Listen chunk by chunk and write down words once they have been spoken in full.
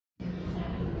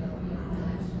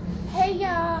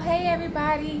Hey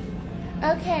everybody.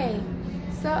 Okay,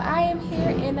 so I am here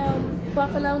in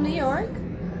Buffalo, New York.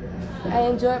 I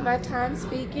enjoyed my time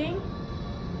speaking,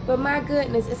 but my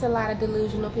goodness, it's a lot of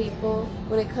delusional people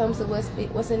when it comes to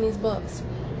what's in these books.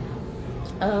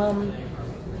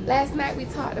 Last night we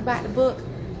talked about the book.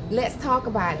 Let's talk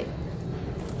about it.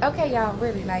 Okay, y'all,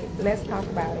 really, let's talk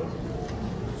about it.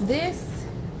 This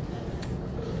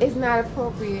is not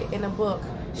appropriate in a book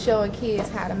showing kids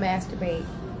how to masturbate.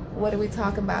 What are we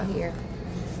talking about here?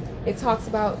 It talks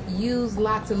about use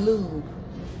lots of lube.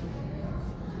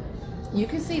 You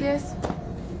can see this.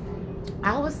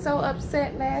 I was so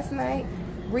upset last night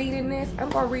reading this. I'm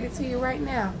going to read it to you right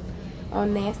now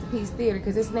on Nasty Piece Theater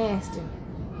because it's nasty.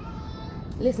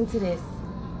 Listen to this.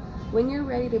 When you're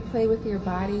ready to play with your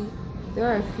body, there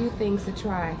are a few things to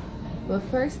try. But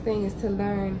first thing is to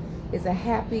learn is a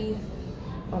happy,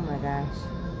 oh my gosh.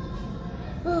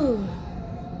 Ooh.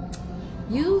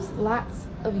 Use lots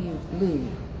of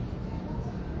lube.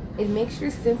 It makes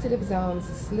your sensitive zones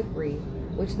slippery,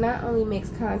 which not only makes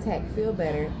contact feel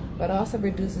better, but also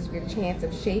reduces your chance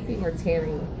of chafing or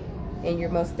tearing in your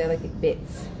most delicate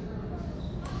bits.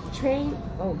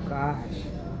 Oh gosh.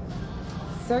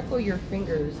 Circle your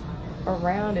fingers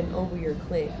around and over your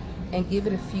clit and give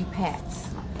it a few pats.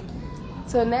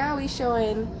 So now we're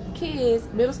showing kids,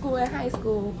 middle school and high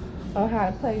school, on how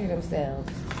to pleasure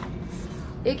themselves.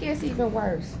 It gets even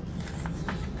worse.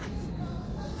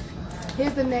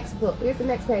 Here's the next book. Here's the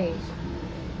next page.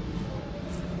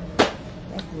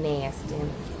 That's nasty.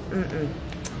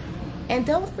 And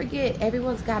don't forget,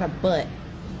 everyone's got a butt.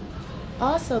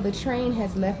 Also, the train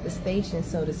has left the station,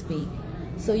 so to speak.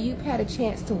 So you've had a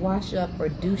chance to wash up or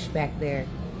douche back there.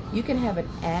 You can have an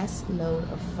ass load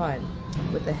of fun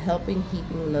with a helping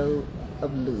heaping load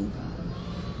of lube.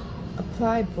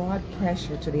 Apply broad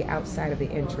pressure to the outside of the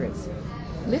entrance.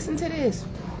 Listen to this.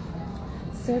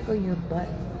 Circle your butt.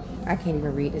 I can't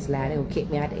even read this loud. It'll kick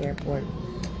me out the airport.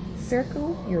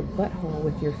 Circle your butthole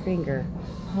with your finger,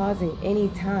 pausing any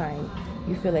time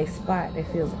you feel a spot that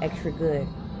feels extra good.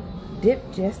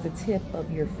 Dip just the tip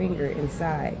of your finger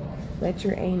inside. Let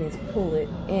your anus pull it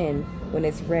in when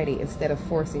it's ready instead of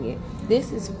forcing it.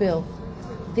 This is filth.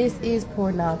 This is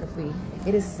pornography.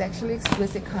 It is sexually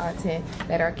explicit content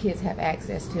that our kids have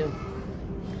access to.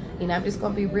 And I'm just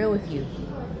going to be real with you.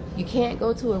 You can't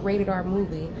go to a rated R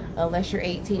movie unless you're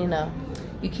 18 and up.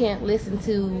 You can't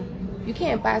you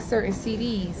can't buy certain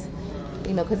CDs,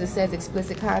 because it says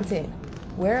explicit content.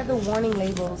 Where are the warning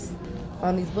labels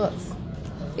on these books?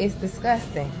 It's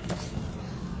disgusting.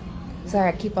 Sorry,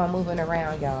 I keep on moving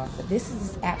around, y'all. But this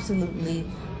is absolutely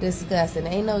disgusting.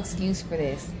 There ain't no excuse for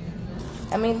this.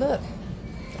 I mean, look.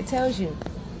 It tells you.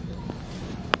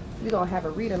 We're going to have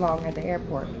a read-along at the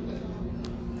airport.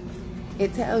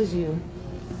 It tells you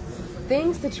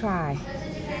things to try.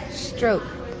 Stroke.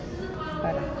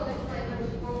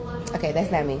 Okay,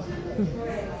 that's not me.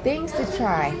 Things to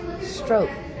try. Stroke.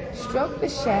 Stroke the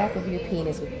shaft of your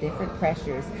penis with different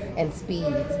pressures and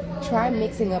speeds. Try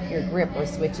mixing up your grip or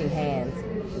switching hands.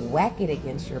 Whack it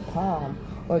against your palm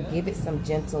or give it some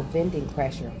gentle bending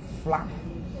pressure. Flop.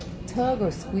 Tug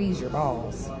or squeeze your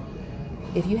balls.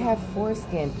 If you have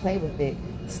foreskin, play with it.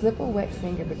 Slip a wet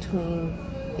finger between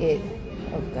it.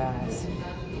 Oh gosh.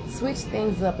 Switch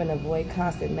things up and avoid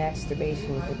constant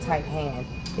masturbation with a tight hand.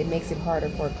 It makes it harder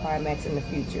for a climax in the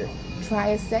future. Try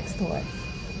a sex toy.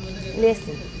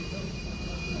 Listen.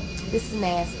 This is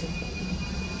nasty.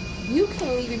 You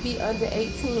can't even be under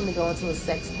 18 to go into a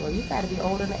sex store. You gotta be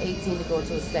older than 18 to go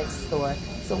into a sex store.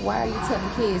 So why are you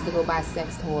telling kids to go buy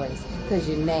sex toys? Because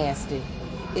you're nasty.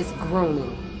 It's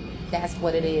grooming. That's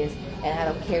what it is. And I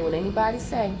don't care what anybody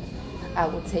say. I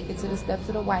will take it to the steps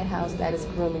of the White House. That is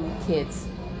grooming kids.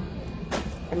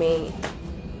 I mean,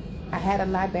 I had a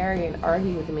librarian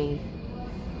argue with me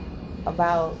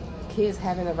about kids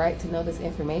having the right to know this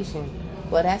information.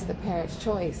 Well, that's the parents'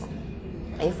 choice.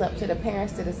 It's up to the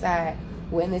parents to decide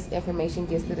when this information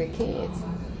gets to their kids.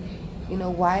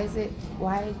 Why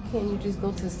can't you just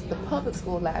go to the public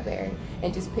school library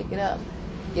and just pick it up?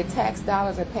 Your tax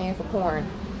dollars are paying for porn.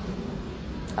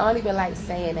 I don't even like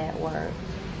saying that word,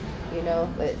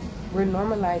 but we're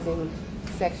normalizing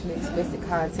sexually explicit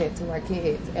content to our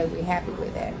kids, and we're happy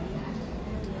with that.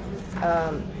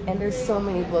 And there's so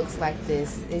many books like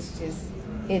this. It's just,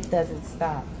 it doesn't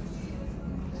stop.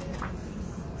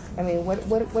 I mean,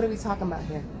 what are we talking about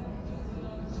here?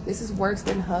 This is worse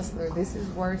than Hustler. This is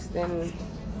worse than...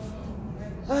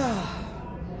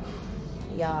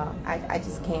 Y'all, I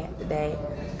just can't today.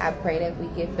 I pray that we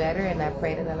get better, and I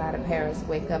pray that a lot of parents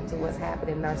wake up to what's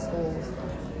happening in our schools.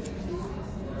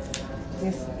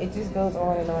 It just goes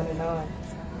on and on and on.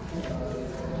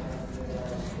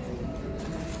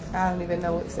 I don't even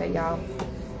know what to say, y'all.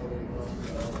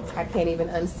 I can't even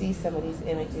unsee some of these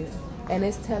images. And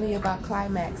it's telling you about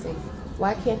climaxing.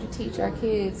 Why can't you teach our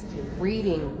kids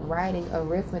reading, writing,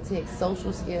 arithmetic,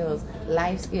 social skills,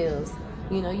 life skills?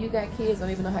 You know, you got kids don't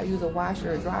even know how to use a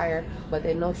washer or dryer, but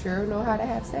they sure know how to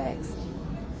have sex.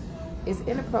 It's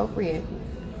inappropriate.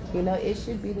 You know, it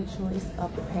should be the choice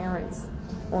of the parents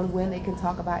on when they can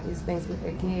talk about these things with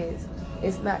their kids.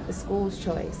 It's not the school's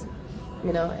choice,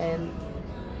 you know, and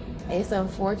it's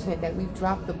unfortunate that we've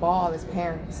dropped the ball as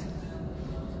parents.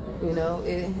 You know,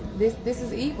 this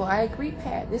is evil. I agree,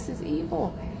 Pat. This is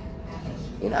evil.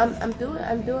 You know, I'm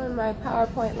doing my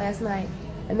PowerPoint last night,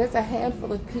 and there's a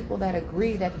handful of people that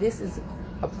agree that this is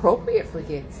appropriate for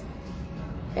kids,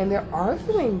 and they're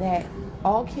arguing that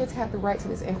all kids have the right to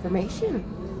this information,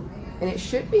 and it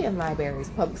should be in libraries,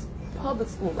 public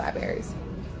school libraries.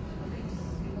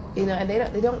 You know, and they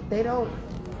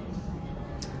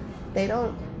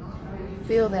don't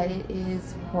feel that it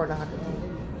is pornography,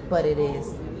 but it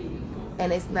is.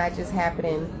 And it's not just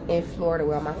happening in Florida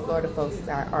where my Florida folks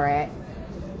are at.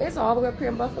 It's all the way up here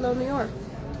in Buffalo, New York.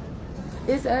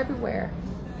 It's everywhere.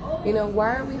 You know,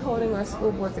 why are we holding our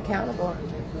school boards accountable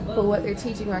for what they're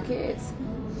teaching our kids?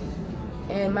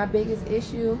 And my biggest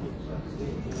issue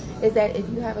is that if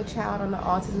you have a child on the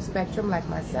autism spectrum like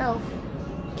myself,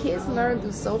 kids learn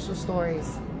through social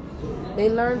stories. They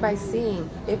learn by seeing.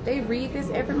 If they read this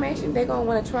information, they're going to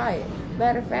want to try it.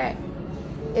 Matter of fact,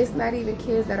 it's not even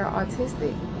kids that are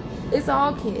autistic. It's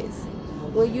all kids.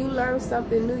 When you learn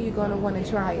something new, you're going to want to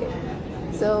try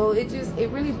it. So it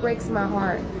really breaks my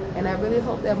heart. And I really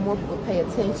hope that more people pay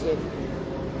attention.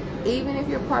 Even if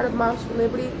you're part of Moms for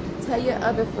Liberty, tell your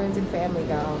other friends and family,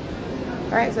 y'all.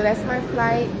 Alright, so that's my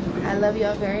flight. I love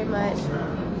y'all very much.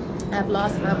 I've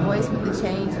lost my voice with the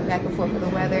change back and forth of the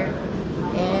weather.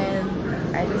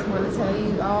 And I just want to tell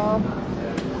you all,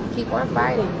 keep on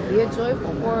fighting. Be a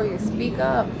joyful warrior. Speak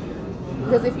up.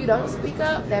 Because if you don't speak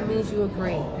up, that means you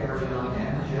agree.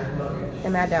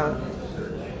 And I don't.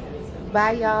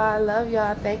 Bye, y'all. I love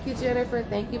y'all. Thank you, Jennifer.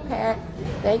 Thank you, Pat.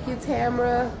 Thank you,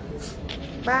 Tamara.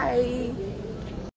 Bye.